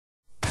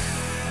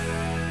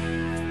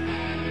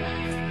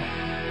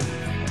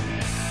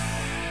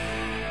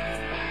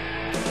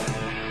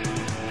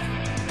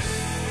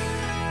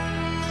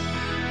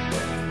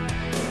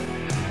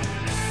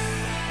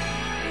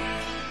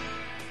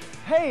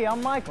Hey,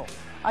 I'm Michael.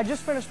 I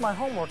just finished my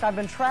homework. I've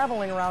been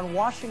traveling around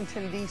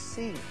Washington,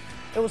 D.C.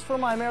 It was for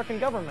my American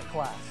government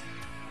class.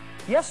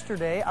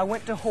 Yesterday, I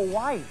went to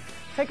Hawaii.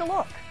 Take a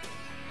look.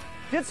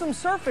 Did some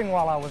surfing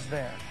while I was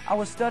there. I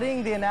was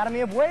studying the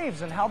anatomy of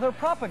waves and how they're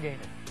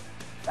propagated.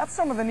 That's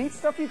some of the neat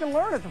stuff you can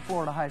learn at the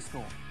Florida High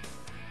School.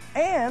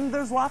 And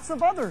there's lots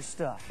of other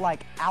stuff,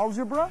 like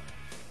algebra,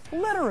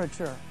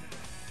 literature,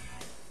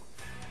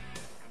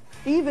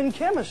 even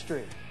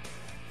chemistry.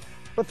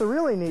 But the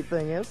really neat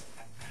thing is,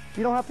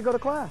 you don't have to go to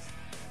class.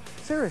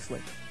 Seriously,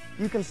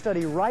 you can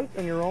study right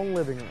in your own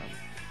living room,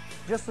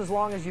 just as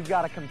long as you've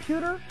got a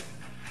computer,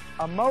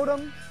 a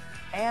modem,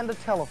 and a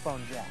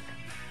telephone jack.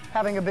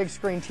 Having a big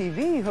screen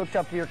TV hooked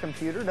up to your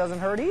computer doesn't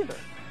hurt either.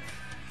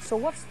 So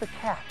what's the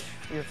catch,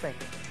 you're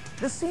thinking?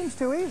 This seems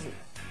too easy.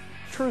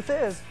 Truth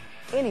is,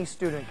 any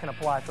student can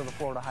apply for the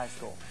Florida High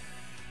School.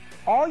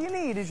 All you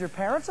need is your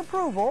parents'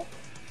 approval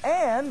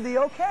and the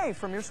okay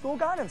from your school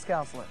guidance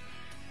counselor.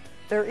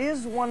 There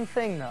is one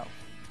thing, though.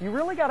 You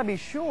really got to be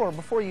sure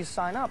before you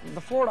sign up that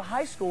the Florida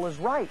High School is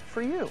right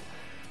for you.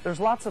 There's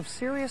lots of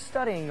serious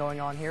studying going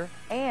on here,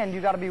 and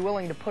you got to be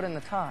willing to put in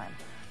the time.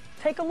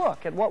 Take a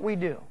look at what we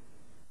do.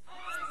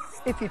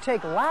 If you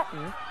take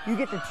Latin, you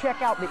get to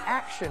check out the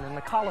action in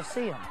the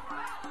Colosseum.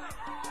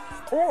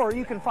 Or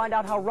you can find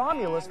out how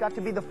Romulus got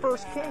to be the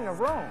first king of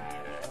Rome.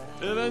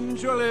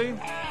 Eventually,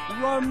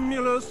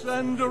 Romulus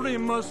and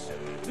Remus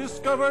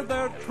discovered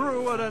their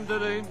true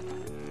identity,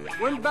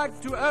 went back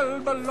to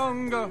Alba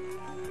Longa,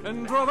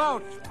 and drove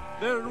out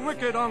their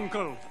wicked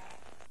uncle.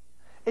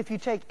 If you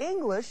take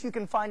English, you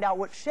can find out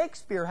what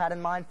Shakespeare had in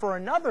mind for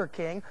another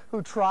king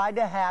who tried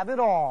to have it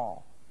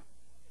all.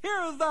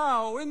 Here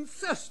thou,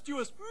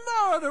 incestuous,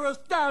 murderous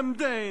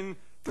damdane,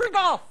 drink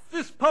off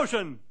this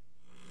potion.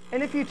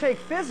 And if you take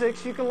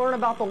physics, you can learn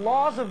about the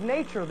laws of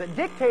nature that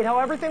dictate how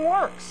everything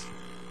works.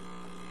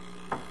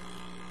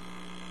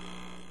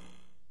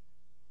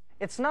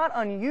 It's not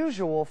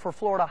unusual for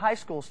Florida high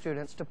school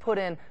students to put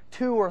in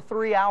 2 or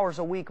 3 hours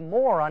a week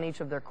more on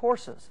each of their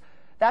courses.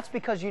 That's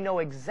because you know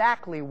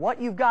exactly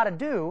what you've got to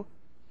do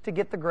to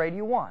get the grade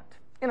you want.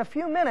 In a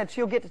few minutes,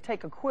 you'll get to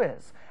take a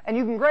quiz, and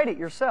you can grade it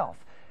yourself.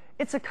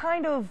 It's a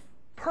kind of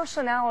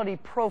personality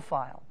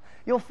profile.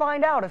 You'll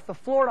find out if the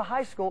Florida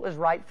High School is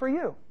right for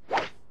you.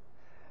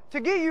 To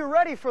get you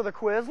ready for the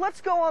quiz,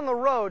 let's go on the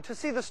road to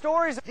see the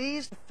stories of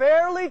these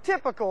fairly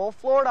typical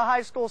Florida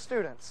high school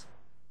students.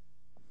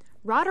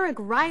 Roderick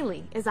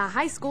Riley is a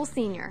high school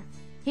senior.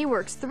 He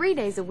works 3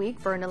 days a week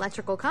for an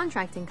electrical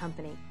contracting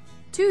company.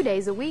 2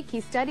 days a week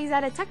he studies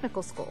at a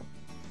technical school.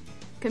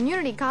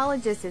 Community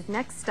college is his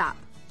next stop.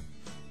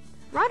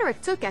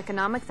 Roderick took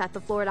economics at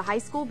the Florida High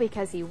School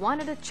because he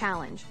wanted a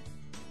challenge.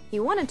 He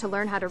wanted to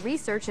learn how to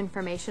research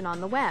information on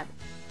the web.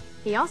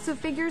 He also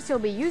figures he'll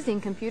be using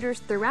computers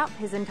throughout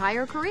his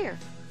entire career.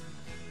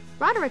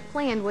 Roderick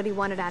planned what he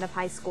wanted out of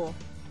high school.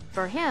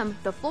 For him,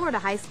 the Florida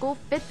High School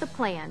fit the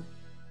plan.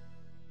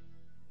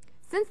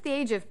 Since the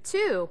age of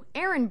 2,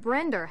 Erin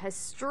Brender has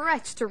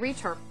stretched to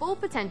reach her full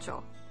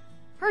potential.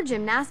 Her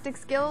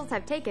gymnastics skills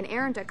have taken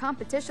Erin to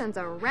competitions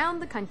around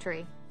the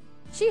country.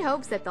 She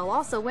hopes that they'll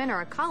also win her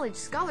a college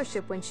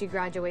scholarship when she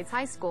graduates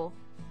high school.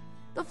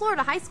 The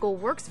Florida High School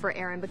works for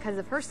Erin because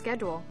of her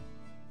schedule.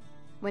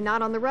 When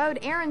not on the road,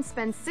 Erin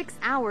spends 6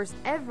 hours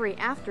every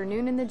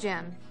afternoon in the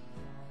gym.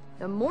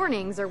 The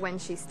mornings are when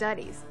she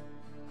studies.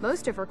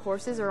 Most of her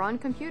courses are on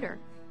computer.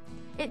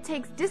 It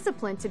takes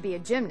discipline to be a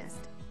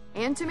gymnast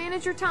and to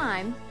manage your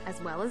time,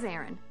 as well as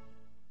Erin.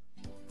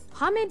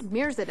 Hamid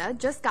Mirzada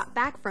just got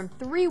back from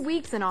 3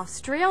 weeks in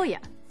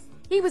Australia.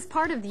 He was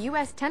part of the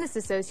U.S. Tennis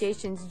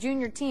Association's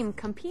junior team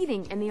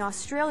competing in the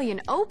Australian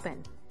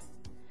Open.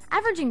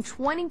 Averaging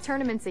 20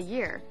 tournaments a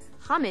year,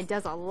 Hamid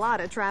does a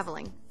lot of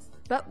traveling.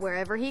 But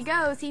wherever he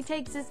goes, he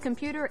takes his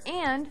computer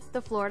and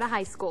the Florida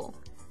High School.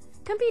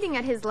 Competing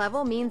at his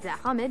level means that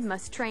Hamid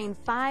must train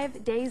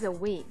 5 days a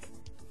week.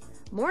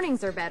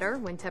 Mornings are better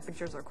when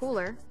temperatures are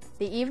cooler.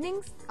 The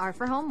evenings are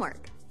for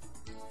homework.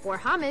 For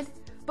Hamid,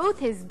 both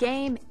his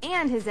game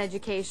and his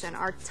education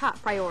are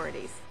top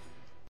priorities.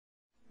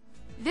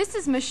 This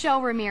is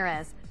Michelle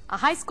Ramirez, a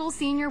high school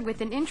senior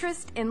with an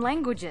interest in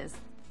languages.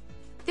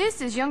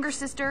 This is younger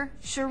sister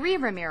Cherie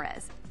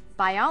Ramirez.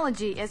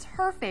 Biology is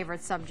her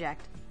favorite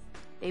subject.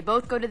 They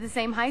both go to the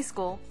same high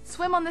school,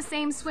 swim on the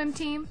same swim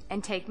team,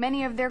 and take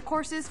many of their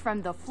courses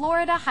from the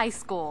Florida High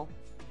School.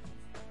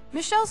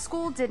 Michelle's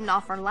school didn't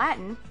offer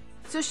Latin,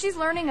 so she's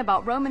learning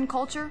about Roman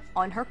culture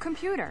on her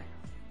computer.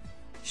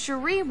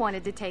 Cherie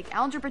wanted to take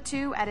Algebra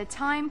 2 at a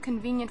time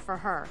convenient for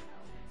her.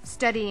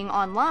 Studying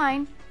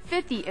online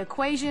fit the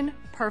equation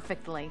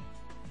perfectly.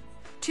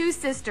 Two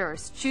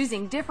sisters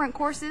choosing different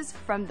courses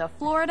from the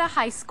Florida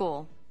High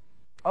School.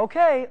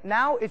 Okay,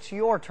 now it's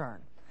your turn.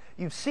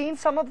 You've seen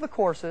some of the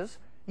courses.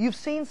 You've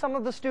seen some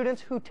of the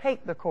students who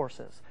take the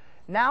courses.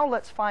 Now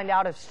let's find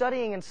out if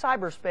studying in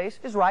cyberspace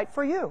is right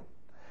for you.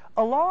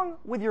 Along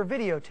with your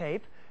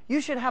videotape, you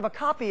should have a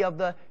copy of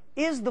the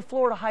Is the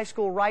Florida High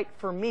School Right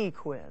for Me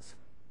quiz.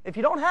 If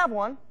you don't have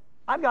one,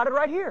 I've got it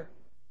right here.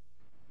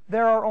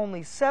 There are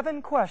only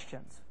 7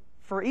 questions.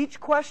 For each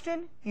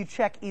question, you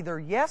check either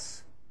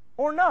yes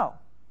or no.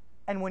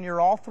 And when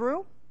you're all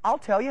through, I'll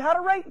tell you how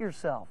to rate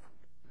yourself.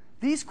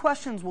 These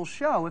questions will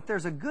show if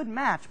there's a good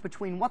match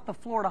between what the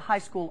Florida High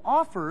School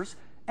offers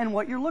and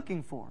what you're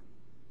looking for.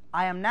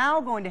 I am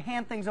now going to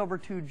hand things over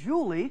to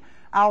Julie,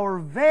 our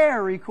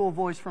very cool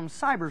voice from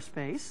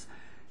cyberspace.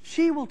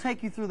 She will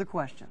take you through the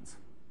questions.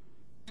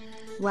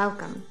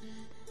 Welcome.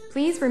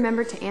 Please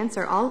remember to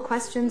answer all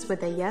questions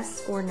with a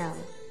yes or no.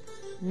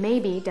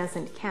 Maybe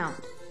doesn't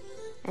count.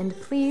 And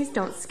please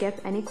don't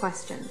skip any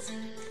questions.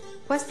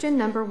 Question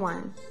number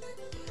 1.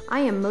 I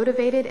am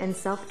motivated and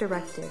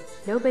self-directed.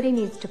 Nobody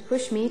needs to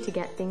push me to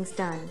get things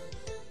done.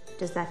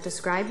 Does that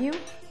describe you?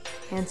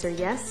 Answer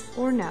yes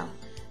or no.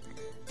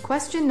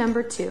 Question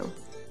number 2.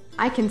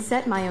 I can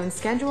set my own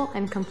schedule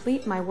and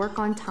complete my work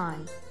on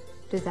time.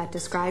 Does that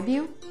describe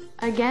you?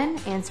 Again,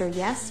 answer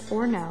yes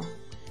or no.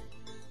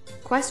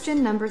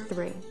 Question number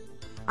 3.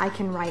 I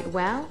can write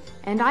well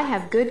and I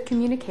have good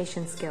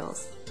communication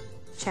skills.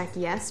 Check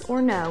yes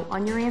or no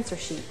on your answer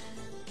sheet.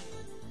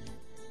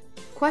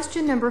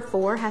 Question number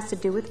 4 has to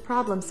do with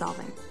problem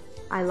solving.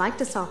 I like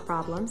to solve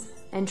problems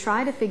and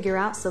try to figure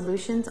out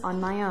solutions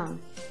on my own.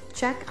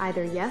 Check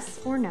either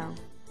yes or no.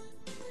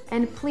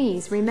 And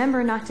please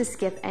remember not to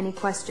skip any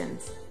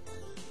questions.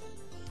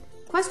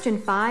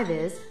 Question 5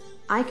 is,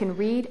 I can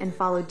read and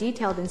follow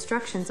detailed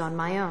instructions on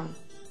my own.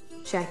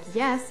 Check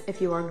yes if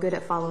you are good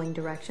at following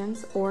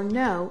directions, or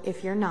no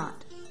if you're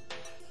not.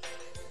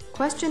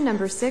 Question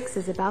number 6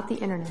 is about the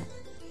internet.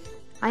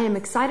 I am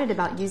excited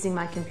about using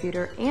my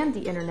computer and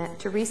the internet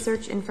to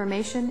research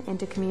information and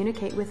to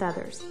communicate with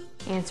others.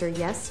 Answer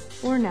yes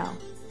or no.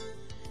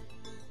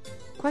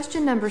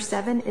 Question number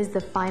 7 is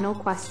the final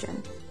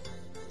question.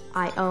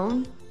 I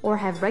own or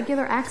have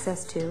regular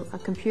access to a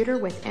computer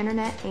with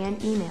internet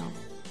and email.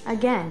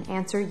 Again,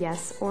 answer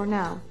yes or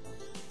no.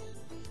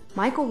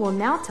 Michael will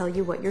now tell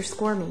you what your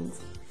score means.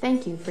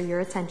 Thank you for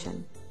your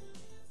attention.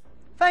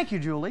 Thank you,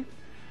 Julie.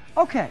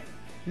 Okay,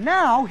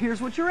 now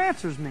here's what your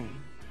answers mean.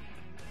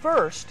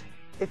 First,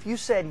 if you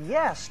said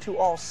yes to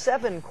all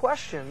 7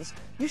 questions,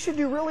 you should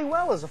do really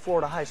well as a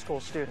Florida high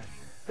school student.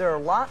 There are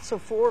lots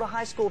of Florida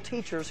high school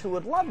teachers who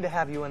would love to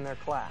have you in their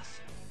class.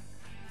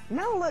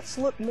 Now let's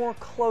look more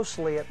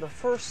closely at the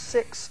first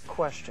 6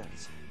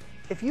 questions.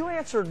 If you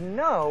answered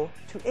no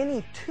to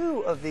any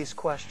 2 of these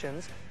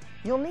questions,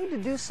 you'll need to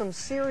do some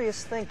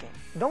serious thinking.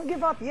 Don't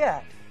give up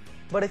yet,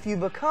 but if you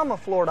become a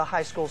Florida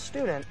high school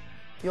student,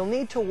 you'll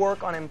need to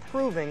work on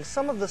improving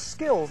some of the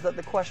skills that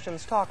the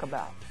questions talk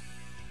about.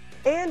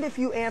 And if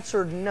you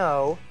answered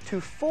no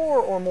to 4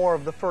 or more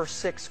of the first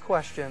 6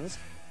 questions,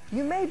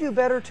 you may do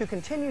better to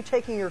continue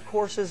taking your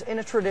courses in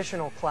a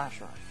traditional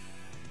classroom.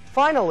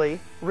 Finally,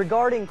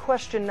 regarding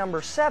question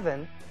number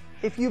 7,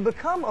 if you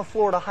become a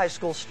Florida high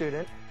school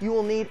student, you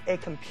will need a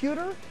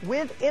computer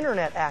with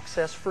internet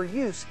access for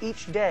use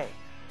each day.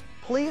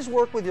 Please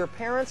work with your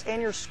parents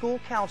and your school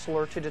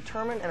counselor to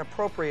determine an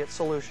appropriate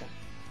solution.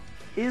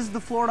 Is the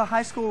Florida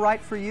high school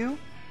right for you?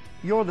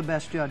 You're the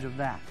best judge of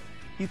that.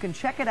 You can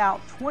check it out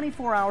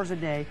 24 hours a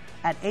day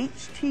at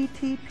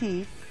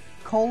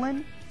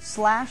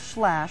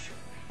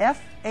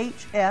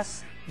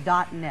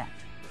http://fhs.net.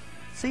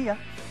 See ya.